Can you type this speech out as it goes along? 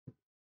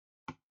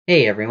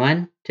Hey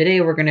everyone,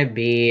 today we're going to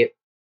be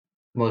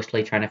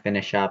mostly trying to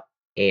finish up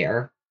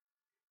Air,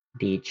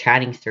 the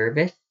chatting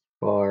service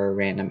for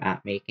random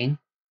app making.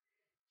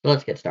 So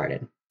let's get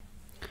started.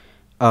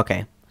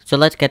 Okay, so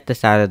let's get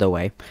this out of the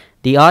way.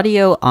 The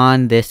audio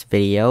on this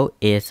video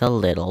is a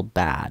little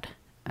bad.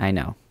 I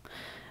know.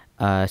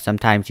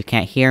 Sometimes you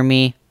can't hear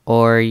me,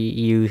 or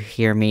you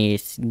hear me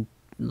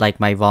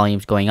like my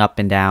volume's going up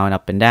and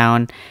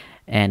down,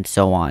 and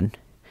so on.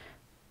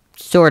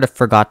 Sort of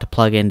forgot to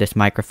plug in this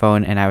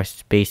microphone, and I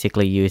was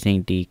basically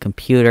using the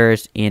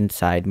computer's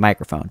inside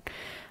microphone.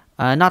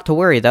 Not to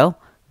worry though,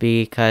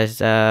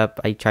 because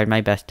I tried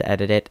my best to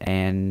edit it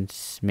and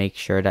make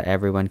sure that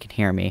everyone can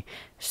hear me.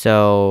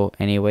 So,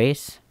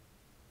 anyways,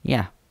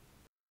 yeah.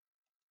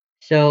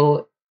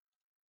 So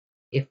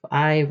if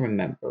I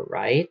remember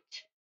right,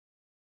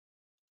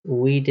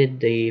 we did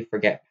the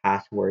forget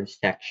passwords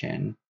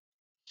section.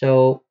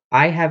 So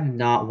I have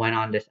not went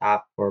on this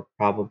app for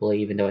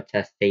probably, even though it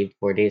says saved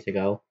 4 days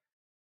ago,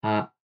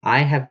 I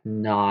have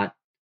not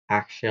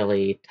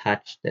actually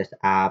touched this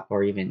app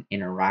or even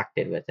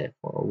interacted with it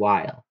for a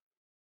while.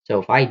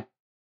 So if I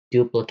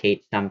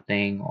duplicate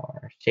something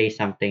or say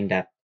something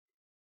that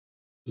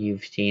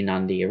you've seen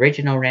on the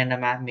original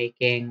random app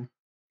making.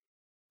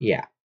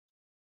 Yeah.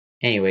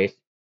 Anyways,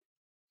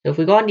 so if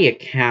we go on the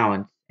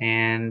accounts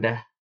and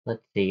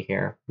let's see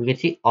here, we can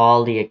see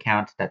all the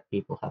accounts that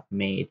people have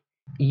made.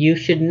 You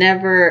should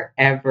never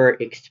ever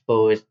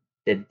expose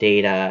the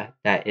data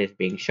that is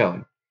being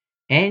shown.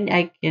 And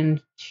I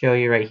can show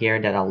you right here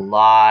that a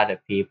lot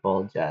of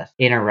people just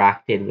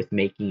interacted with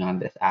making on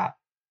this app.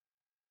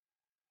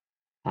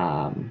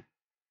 Um,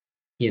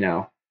 you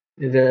know,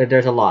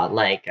 there's a lot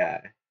like,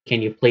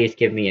 can you please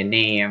give me a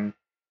name?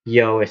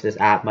 Yo, is this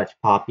app much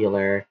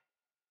popular?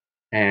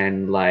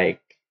 And like,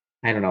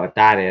 I don't know what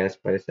that is,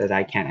 but it says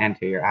I can't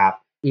enter your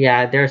app.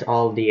 Yeah, there's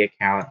all the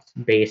accounts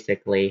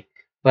basically,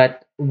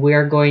 but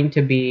we're going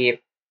to be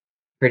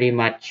pretty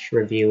much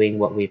reviewing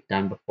what we've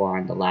done before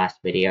on the last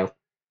video.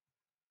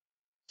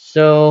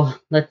 So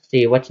let's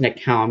see, what's an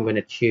account I'm going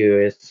to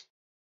choose?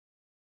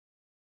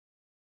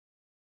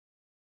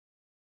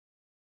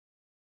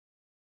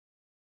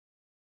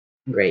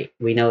 Great,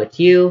 we know it's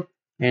you,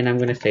 and I'm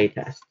going to say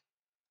test.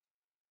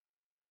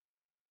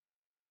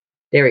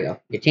 There we go.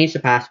 You change the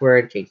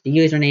password, change the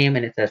username,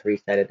 and it says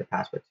reset it to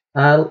passwords.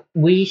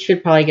 We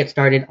should probably get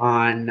started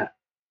on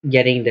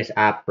getting this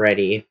app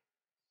ready.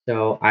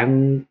 So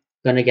I'm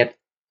gonna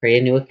create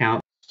a new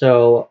account.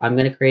 So I'm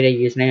gonna create a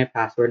username and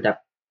password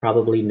that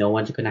probably no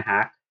one's gonna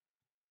hack.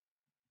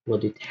 We'll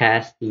do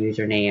test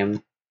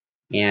username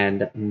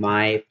and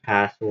my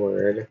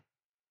password.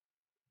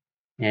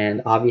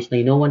 And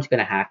obviously no one's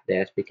gonna hack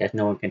this because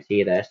no one can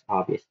see this,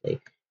 obviously.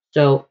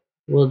 So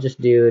we'll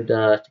just do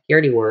the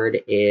security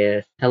word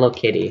is Hello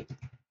Kitty.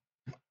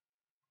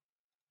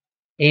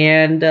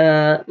 And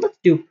let's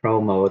do pro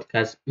mode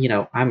because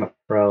I'm a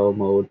pro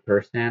mode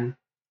person.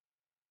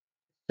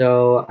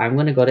 So I'm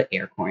gonna go to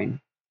Aircoin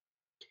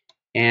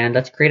and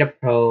let's create a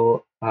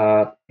pro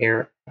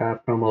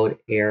mode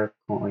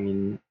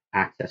Aircoin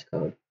access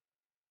code.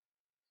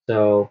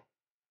 So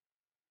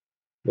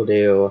we'll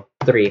do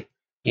 3,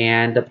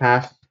 and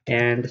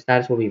the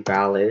status will be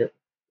valid.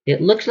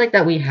 It looks like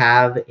that we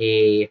have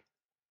a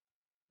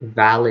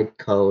valid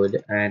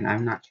code, and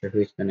I'm not sure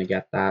who's gonna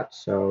get that.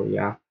 So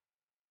yeah,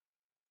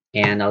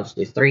 and I'll just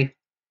do 3.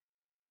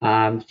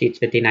 Seats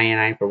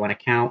 $50.99 for one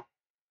account.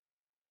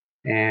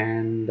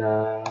 And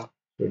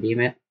redeem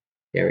it.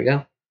 There we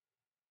go.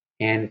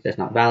 And it says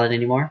not valid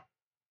anymore.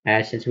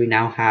 Since we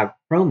now have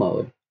pro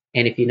mode,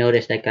 and if you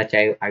notice that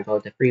I go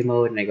to free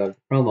mode and I go to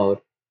pro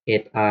mode,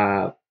 it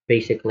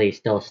basically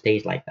still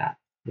stays like that.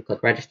 You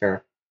click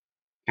register,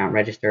 account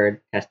registered,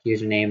 test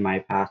username, my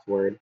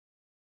password,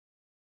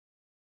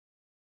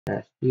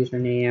 test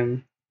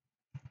username,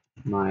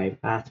 my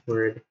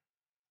password.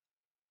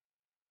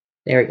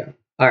 There we go.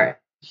 Alright,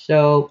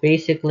 so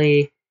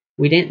basically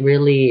we didn't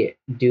really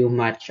do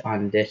much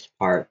on this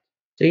part.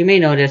 So you may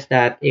notice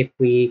that if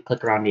we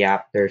click around the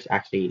app, there's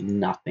actually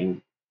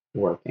nothing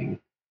working.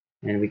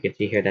 And we can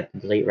see here that the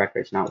delete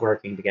record is not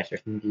working because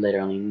there's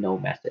literally no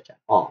message at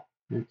all.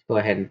 Let's go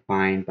ahead and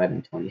find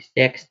button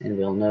 26, and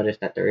we'll notice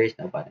that there is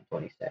no button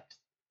 26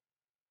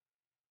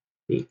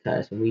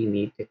 because we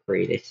need to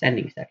create a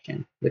sending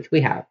section, which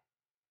we have.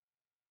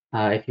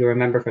 If you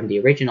remember from the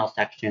original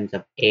sections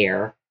of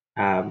Air,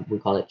 we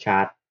call it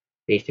chat.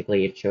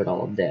 Basically, it showed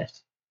all of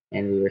this,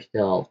 and we were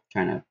still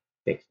trying to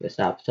fix this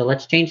up. So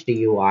let's change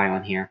the UI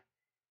on here.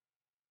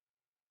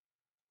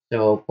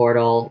 So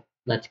portal,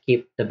 let's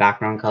keep the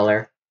background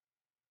color.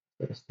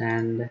 Go to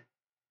send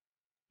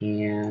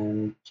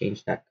and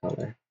change that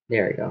color.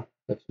 There we go.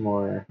 Looks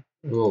a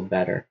little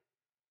better.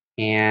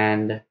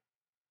 And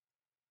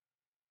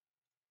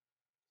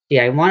see,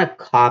 I want to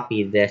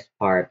copy this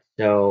part.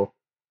 So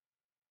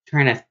I'm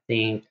trying to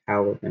think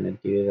how we're going to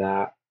do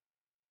that.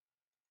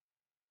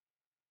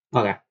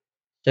 Okay.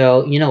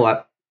 So you know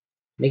what?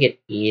 Make it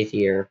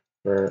easier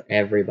for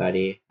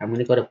everybody. I'm going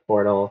to go to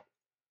portal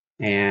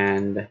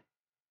and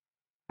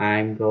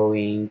I'm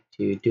going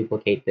to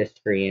duplicate this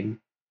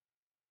screen.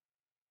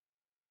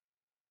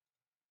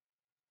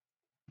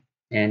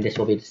 and this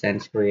will be the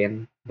send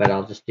screen, but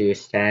I'll just do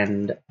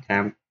send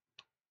temp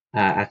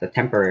as a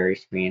temporary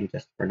screen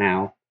just for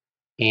now.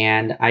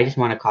 And I just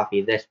want to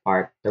copy this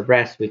part. The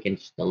rest we can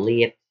just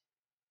delete.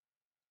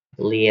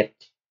 We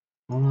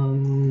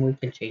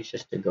can change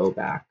this to go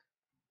back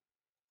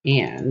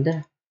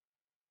and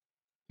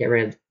get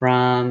rid of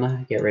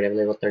from, get rid of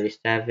label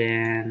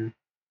 37,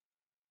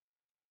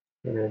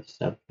 get rid of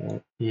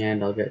subject,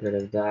 and I'll get rid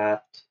of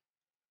that.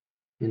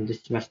 And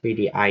this must be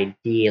the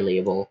ID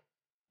label,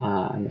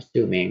 I'm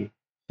assuming.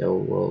 So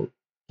we'll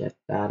get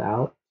that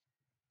out.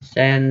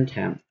 Send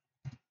temp.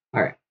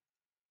 All right.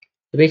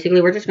 So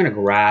basically, we're just going to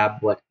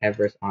grab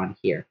whatever's on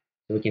here.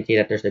 So we can see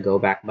that there's a go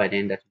back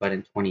button. That's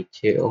button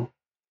 22.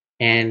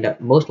 And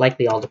most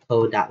likely all the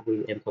code that we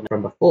implemented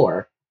from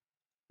before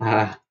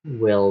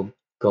will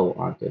go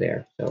onto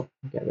there. So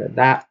get rid of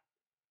that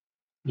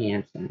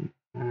and send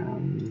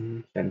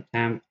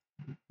temp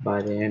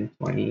button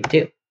 22.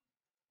 It's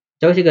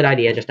always a good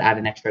idea just to add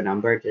an extra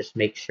number. Just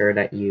make sure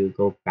that you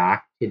go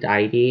back to the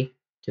ID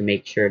to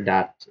make sure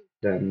that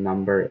the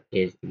number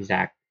is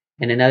exact.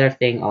 And another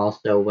thing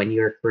also, when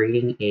you're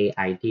creating a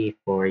ID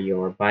for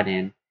your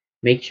button,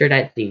 make sure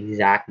that it's the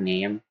exact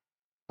name.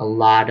 A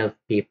lot of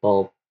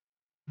people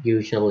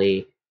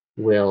usually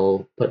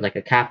will put like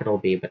a capital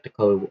B, but the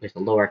code is a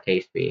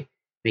lowercase b.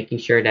 Making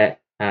sure that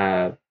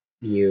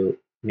you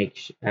make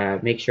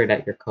sure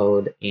that your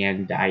code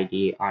and the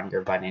ID on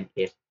your button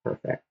is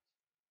perfect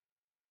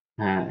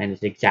and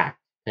it's exact,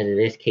 because it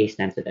is case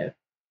sensitive.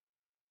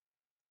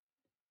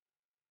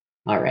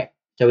 All right.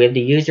 So we have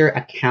the user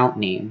account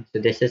name.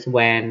 So this is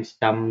when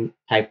some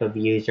type of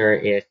user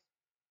is.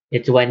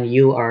 It's when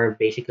you are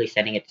basically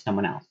sending it to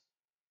someone else.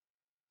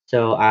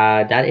 So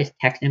that is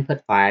text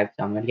input 5.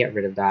 So I'm going to get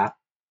rid of that.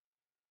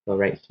 Go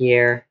right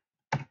here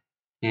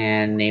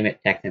and name it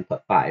text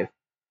input 5.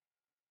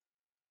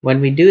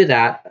 When we do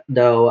that,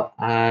 though,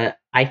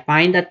 I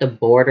find that the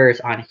borders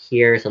on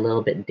here is a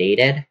little bit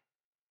dated.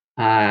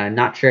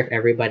 Not sure if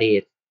everybody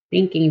is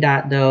thinking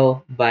that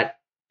though, but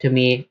to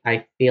me,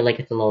 I feel like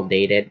it's a little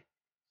dated.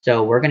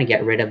 So we're going to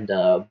get rid of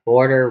the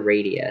border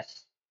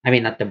radius. I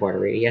mean, not the border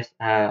radius,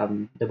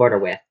 the border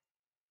width.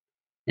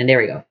 And there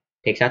we go.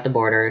 Takes out the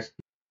borders.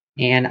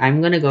 And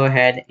I'm going to go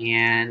ahead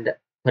and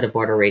put a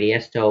border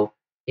radius so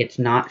it's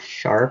not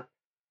sharp.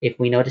 If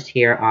we notice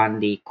here on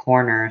the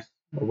corners,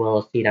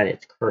 we'll see that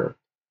it's curved.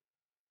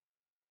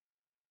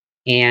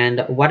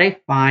 And what I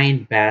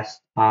find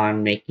best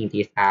on making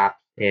these apps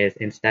is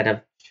instead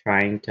of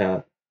trying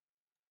to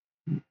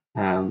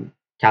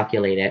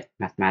calculate it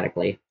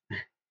mathematically,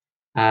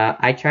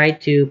 I try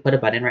to put a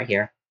button right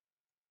here.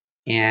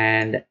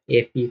 And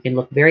if you can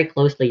look very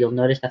closely, you'll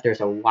notice that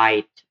there's a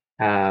white,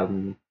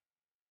 the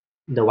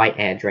white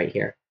edge right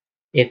here.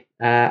 If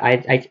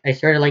I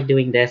sort of like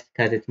doing this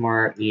because it's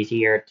more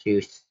easier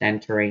to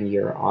centering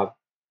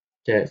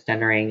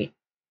centering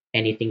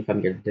anything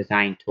from your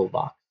design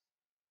toolbox.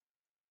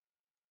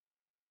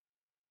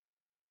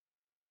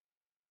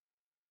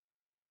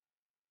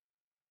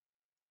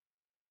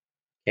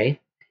 Okay,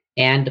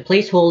 and the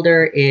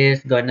placeholder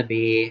is going to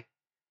be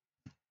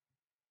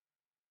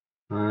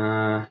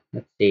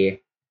let's see,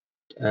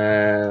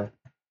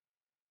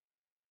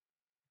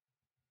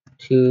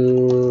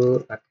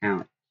 to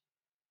account,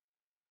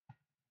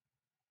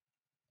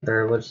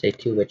 or we'll just say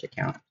to which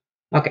account.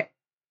 Okay,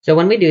 so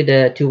when we do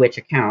the to which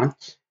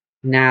account,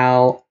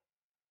 now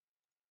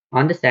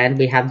on this end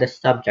we have the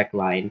subject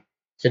line.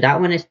 So that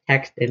one is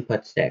text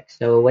input 6.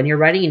 So when you're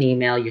writing an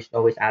email, you should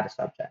always add a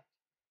subject,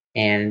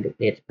 and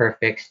it's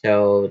perfect.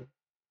 So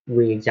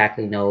we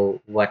exactly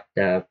know what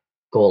the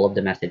goal of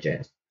the message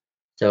is.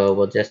 So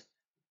we'll just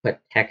put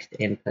text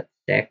input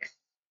 6,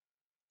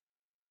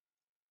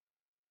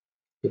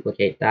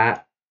 duplicate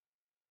that,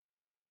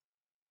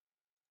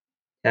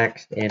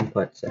 text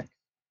input 6,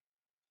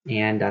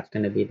 and that's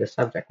going to be the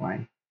subject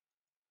line.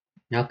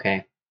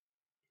 Okay.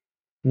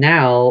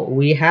 Now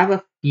we have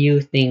a few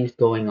things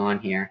going on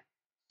here.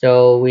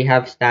 So we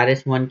have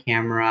status 1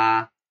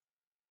 camera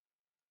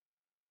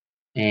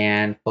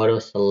and photo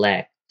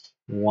select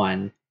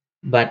 1.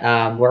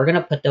 But we're going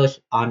to put those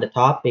on the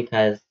top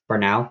because for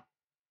now.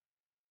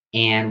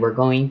 And we're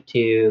going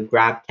to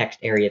grab text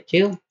area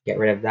 2, get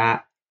rid of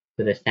that,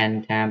 to the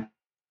send temp,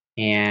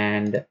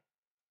 and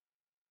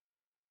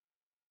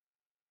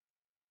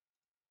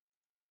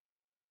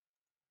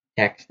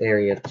text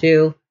area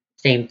 2.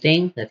 Same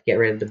thing, let's get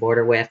rid of the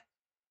border width,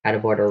 add a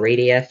border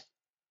radius.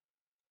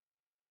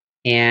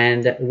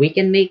 And we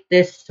can make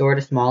this sort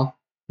of small.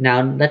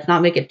 Now, let's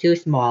not make it too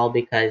small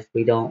because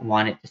we don't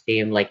want it to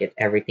seem like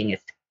everything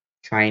is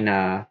trying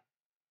to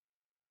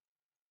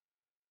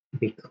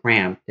be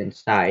cramped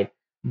inside.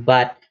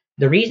 But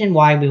the reason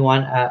why we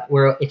want,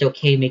 it's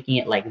okay making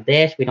it like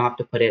this, we don't have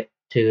to put it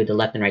to the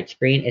left and right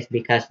screen, is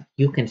because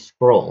you can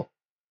scroll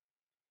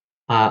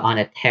on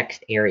a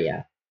text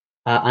area.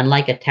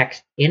 Unlike a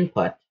text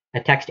input, a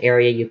text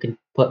area, you can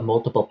put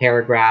multiple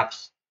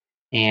paragraphs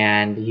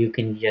and you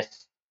can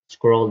just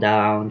scroll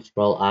down,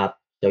 scroll up,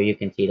 so you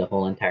can see the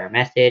whole entire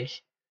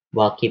message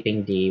while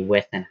keeping the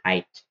width and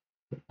height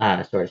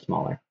sort of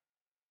smaller.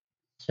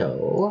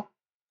 So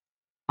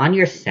on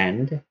your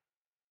send,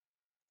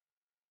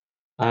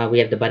 we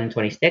have the button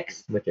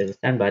 26, which is a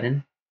send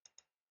button.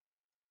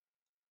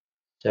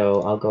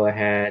 So I'll go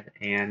ahead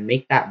and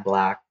make that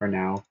black for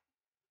now.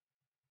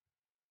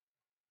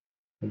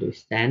 We'll do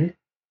send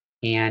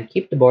and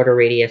keep the border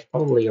radius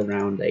probably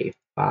around a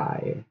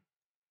 5.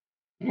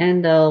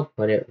 And I'll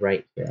put it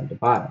right here on the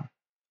bottom.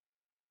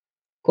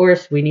 Of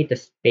course, we need to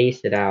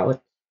space it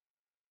out.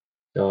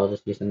 So I'll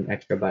just use an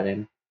extra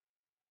button.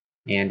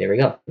 And there we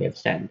go. We have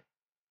send.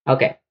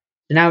 Okay.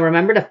 So now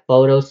remember the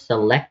photo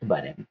select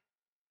button.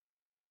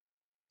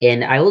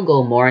 And I will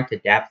go more into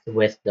depth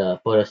with the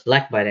photo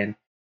select button.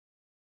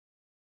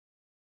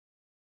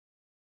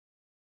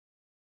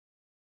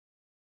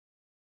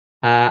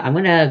 I'm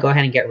going to go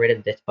ahead and get rid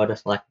of this photo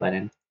select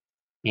button.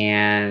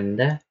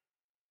 And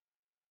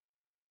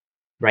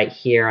right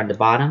here on the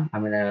bottom,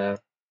 I'm going to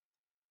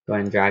go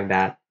ahead and drag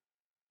that.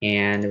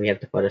 And we have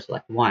the photo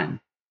select 1.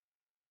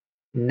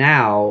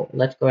 Now,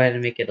 let's go ahead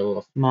and make it a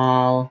little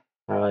small.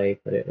 Probably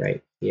put it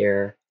right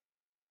here.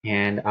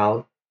 And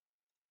I'll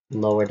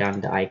lower down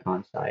the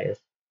icon size.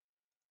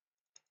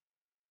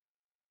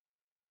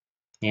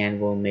 And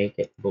we'll make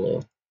it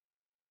blue.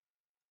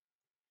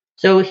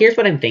 So here's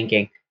what I'm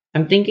thinking.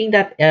 I'm thinking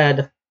that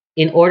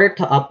in order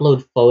to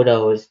upload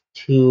photos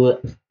to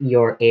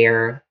your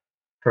Air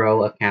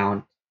Pro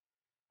account,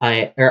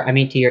 to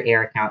your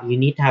Air account, you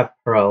need to have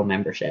Pro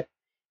membership.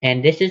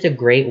 And this is a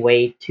great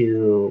way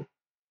to,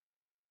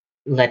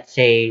 let's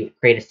say,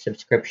 create a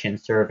subscription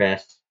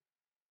service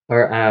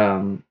or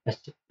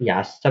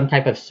some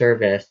type of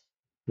service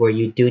where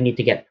you do need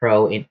to get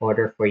Pro in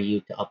order for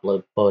you to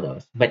upload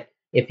photos. But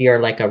if you're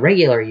like a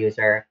regular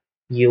user,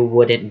 you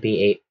wouldn't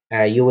be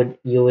you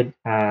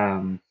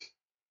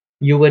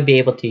would be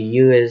able to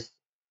use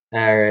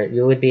or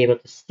you would be able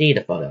to see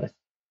the photos.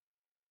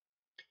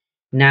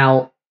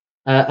 Now,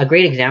 a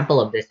great example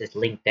of this is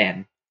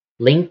LinkedIn.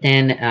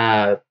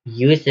 LinkedIn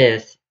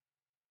uses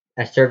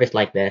a service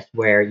like this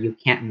where you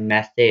can't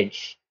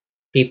message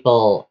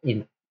people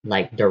in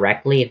like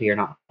directly if you're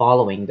not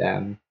following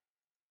them,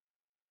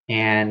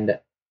 and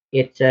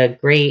it's a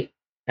great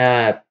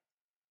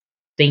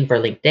thing for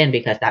LinkedIn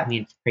because that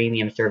means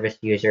premium service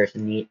users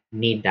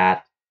need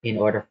that in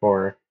order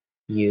for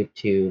you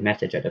to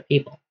message other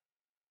people.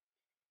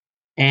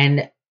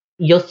 And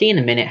you'll see in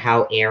a minute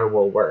how Air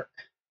will work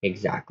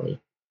exactly.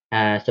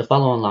 So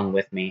follow along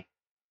with me.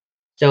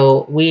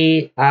 So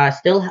we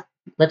let's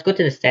go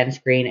to the send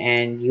screen,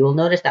 and you will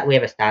notice that we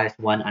have a status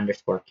 1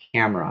 underscore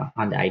camera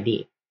on the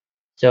ID.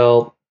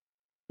 So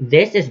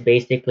this is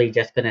basically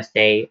just going to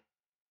say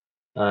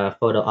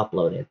photo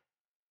uploaded.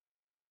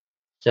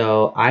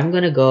 So I'm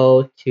going to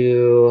go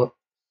to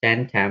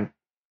send temp,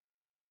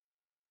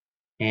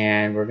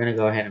 and we're going to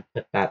go ahead and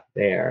put that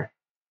there.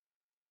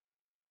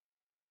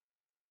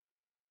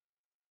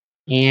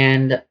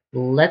 And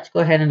let's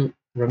go ahead and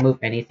remove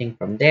anything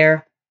from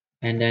there.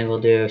 And then we'll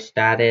do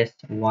status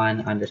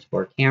 1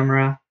 underscore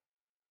camera.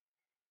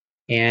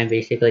 And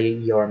basically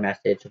your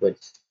message would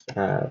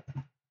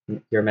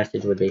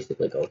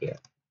basically go here.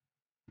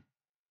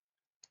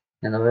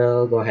 And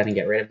we'll go ahead and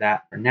get rid of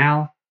that for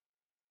now.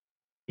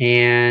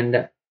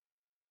 And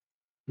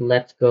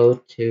let's go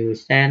to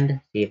send,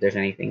 see if there's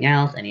anything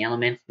else, any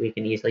elements. We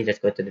can easily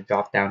just go to the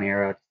drop down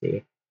arrow to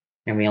see.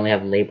 And we only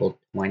have labeled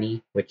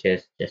 20, which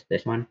is just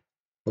this one.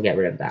 We'll get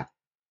rid of that.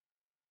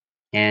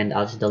 And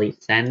I'll just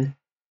delete send,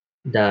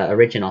 the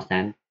original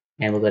send,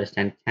 and we'll go to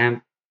send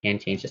temp and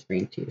change the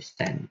screen to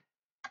send.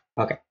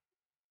 Okay.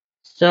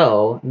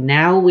 So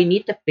now we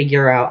need to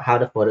figure out how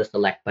the photo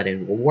select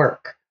button will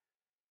work.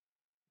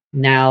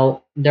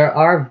 Now, there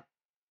are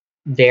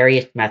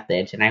various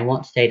methods, and I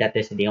won't say that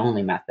this is the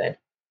only method,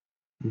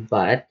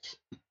 but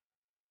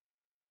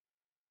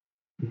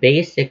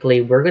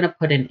basically we're going to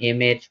put an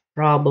image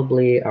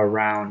probably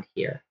around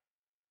here.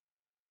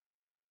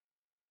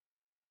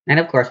 And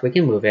of course, we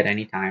can move it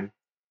anytime,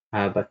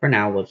 but for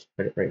now, we'll just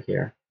put it right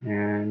here.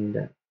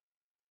 And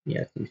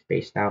yeah, it's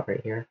spaced out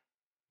right here.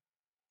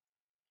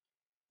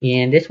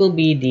 And this will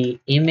be the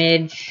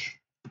image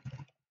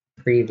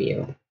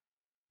preview.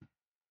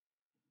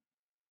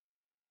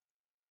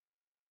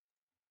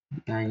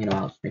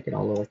 I'll just make it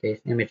all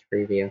lowercase, image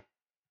preview.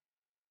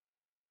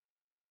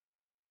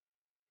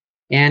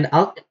 And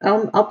I'll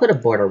put a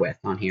border width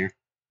on here,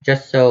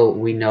 just so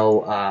we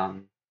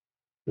know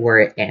where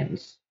it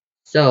ends.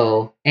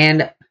 So,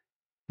 and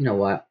you know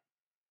what?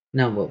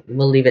 No,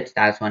 we'll leave it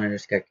status 1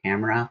 underscore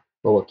camera,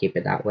 but we'll keep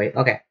it that way.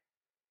 Okay.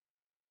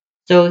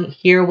 So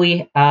here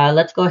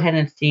let's go ahead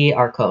and see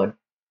our code.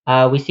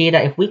 We see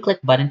that if we click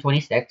button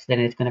 26, then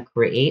it's going to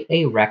create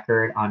a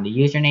record on the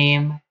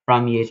username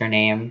from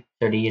username.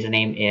 So the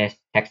username is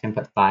text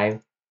input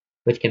 5,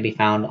 which can be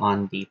found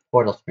on the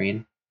portal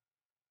screen.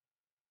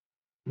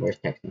 Where's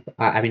text input?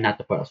 Not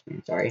the portal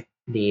screen, sorry.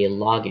 The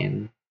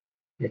login.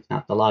 It's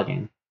not the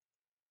login.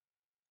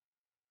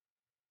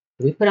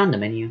 Did we put on the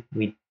menu?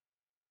 We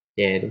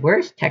did.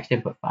 Where's text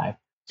input 5?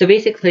 So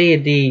basically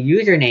the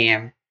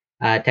username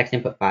text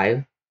input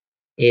 5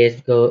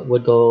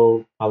 would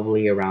go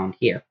probably around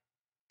here.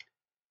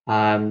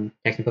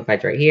 Text input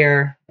file's right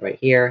here, right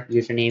here.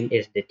 Username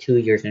is the to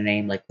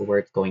username, like where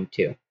it's going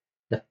to.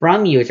 The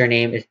from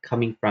username is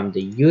coming from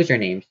the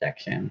username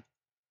section.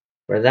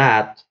 For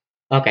that,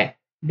 okay,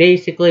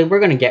 basically we're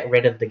going to get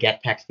rid of the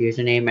get text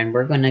username and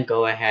we're going to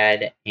go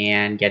ahead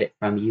and get it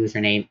from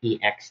username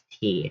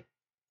ext.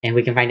 And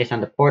we can find this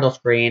on the portal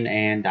screen,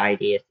 and the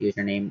ID is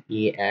username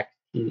ext.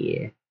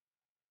 Here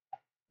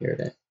it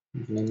is,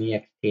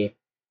 username ext.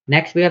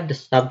 Next, we have the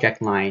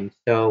subject line.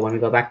 So when we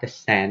go back to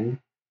send,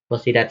 we'll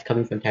see that's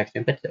coming from text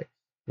input 6,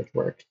 which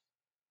works.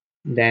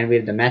 Then we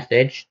have the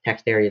message,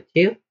 text area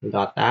 2, we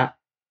got that.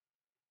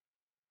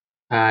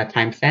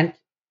 Time sent,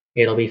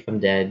 it'll be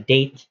from the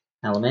date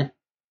element.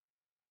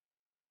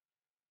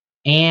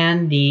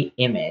 And the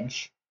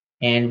image.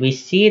 And we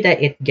see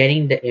that it's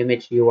getting the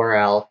image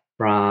URL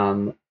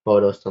from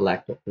photo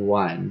select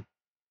 1.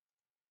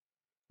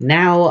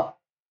 Now,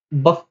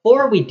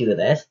 before we do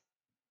this,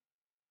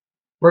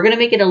 we're going to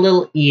make it a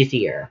little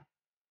easier.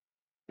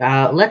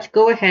 Let's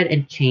go ahead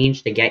and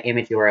change the get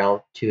image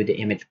URL to the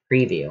image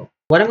preview.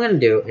 What I'm going to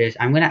do is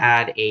I'm going to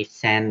add a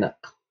send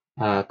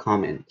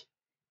comment.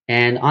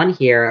 And on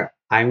here,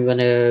 I'm going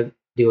to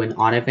do an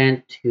on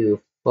event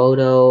to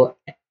photo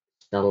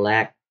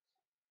select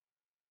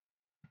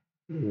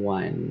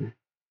 1.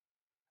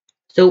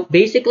 So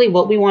basically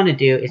what we want to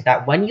do is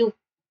that when you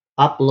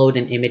upload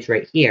an image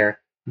right here,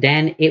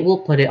 then it will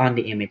put it on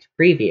the image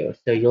preview.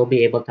 So you'll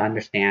be able to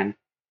understand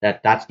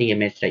that that's the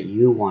image that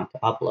you want to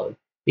upload.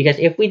 Because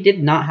if we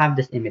did not have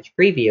this image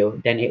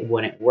preview, then it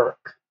wouldn't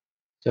work.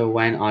 So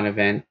when on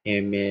event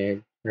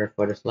image or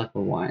photo select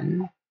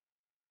 1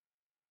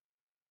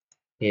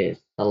 is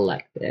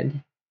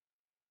selected,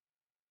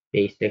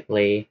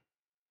 basically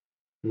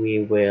we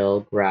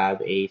will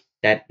grab a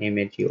set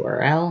image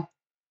URL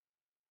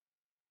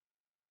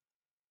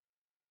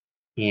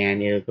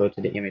and it'll go to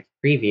the image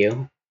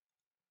preview.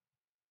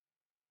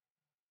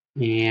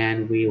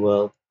 And we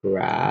will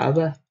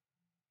grab,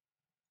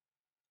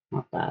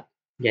 not that,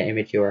 get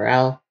image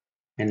URL,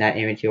 and that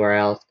image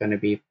URL is going to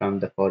be from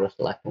the photo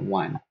select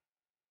 1.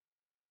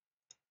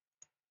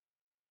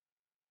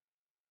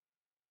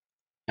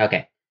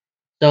 Okay,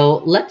 so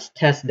let's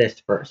test this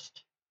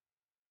first.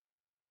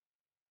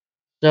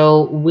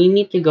 So we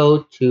need to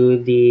go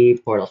to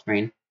the portal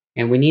screen,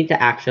 and we need to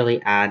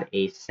actually add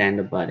a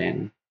send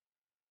button.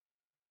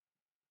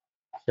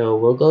 So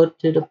we'll go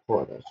to the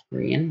portal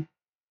screen.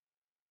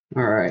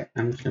 Alright,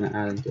 I'm just going to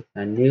add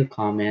a new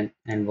comment,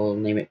 and we'll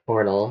name it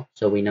portal,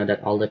 so we know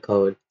that all the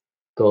code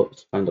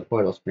goes from the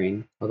portal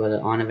screen. I'll go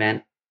to on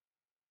event,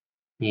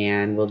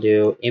 and we'll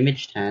do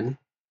image 10.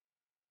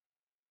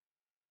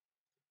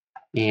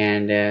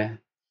 And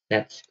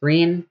set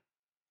screen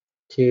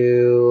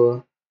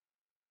to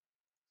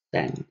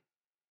send.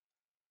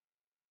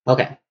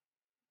 Okay,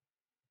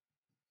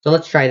 so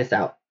let's try this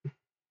out.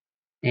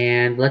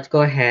 And let's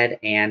go ahead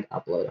and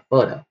upload a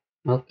photo.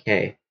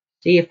 Okay,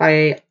 see if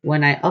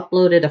when I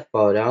uploaded a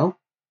photo,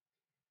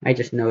 I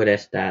just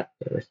noticed that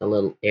there was a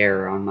little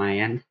error on my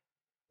end.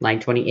 Line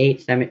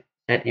 28,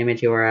 set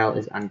image URL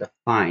is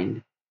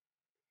undefined.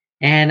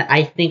 And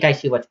I think I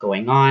see what's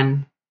going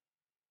on.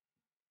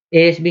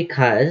 It is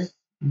because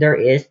there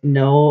is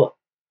no,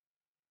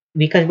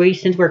 because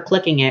since we're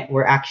clicking it,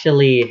 we're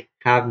actually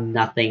have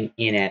nothing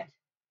in it.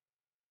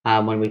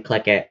 When we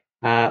click it,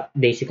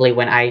 basically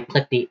when I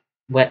click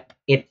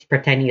it's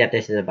pretending that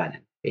this is a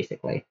button,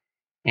 basically.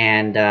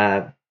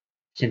 And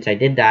since I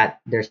did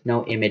that, there's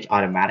no image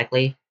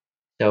automatically,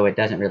 so it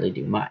doesn't really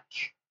do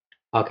much.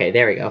 Okay,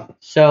 there we go.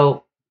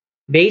 So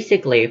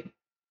basically,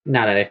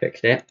 now that I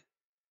fixed it,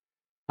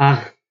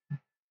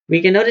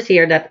 we can notice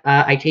here that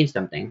I changed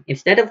something.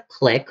 Instead of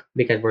click,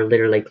 because we're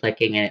literally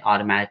clicking and it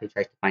automatically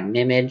tries to find an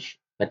image,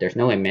 but there's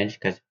no image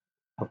because,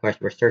 of course,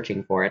 we're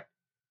searching for it,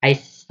 I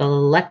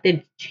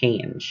selected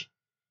change.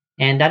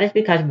 And that is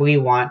because we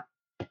want,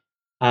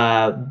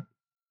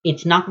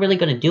 it's not really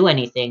going to do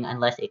anything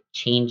unless it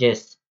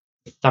changes,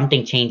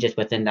 something changes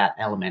within that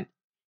element.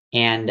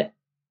 And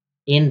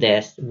in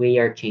this, we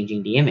are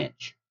changing the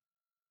image.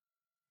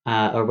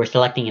 Or we're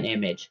selecting an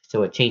image,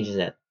 so it changes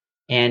it.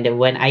 And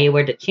when I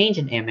were to change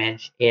an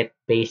image, it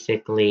will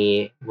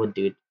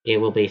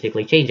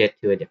basically change it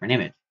to a different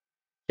image.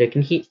 So you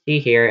can see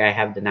here, I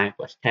have the 9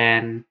 plus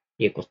 10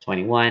 equals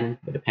 21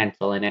 with a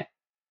pencil in it.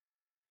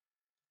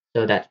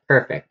 So that's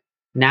perfect.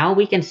 Now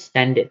we can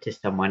send it to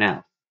someone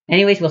else.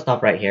 Anyways, we'll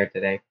stop right here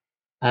today.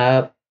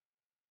 In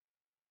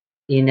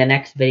the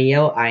next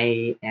video,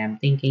 I am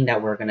thinking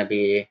that we're going to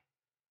be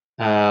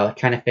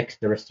trying to fix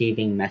the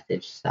receiving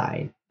message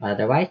side.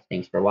 Otherwise,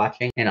 thanks for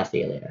watching, and I'll see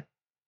you later.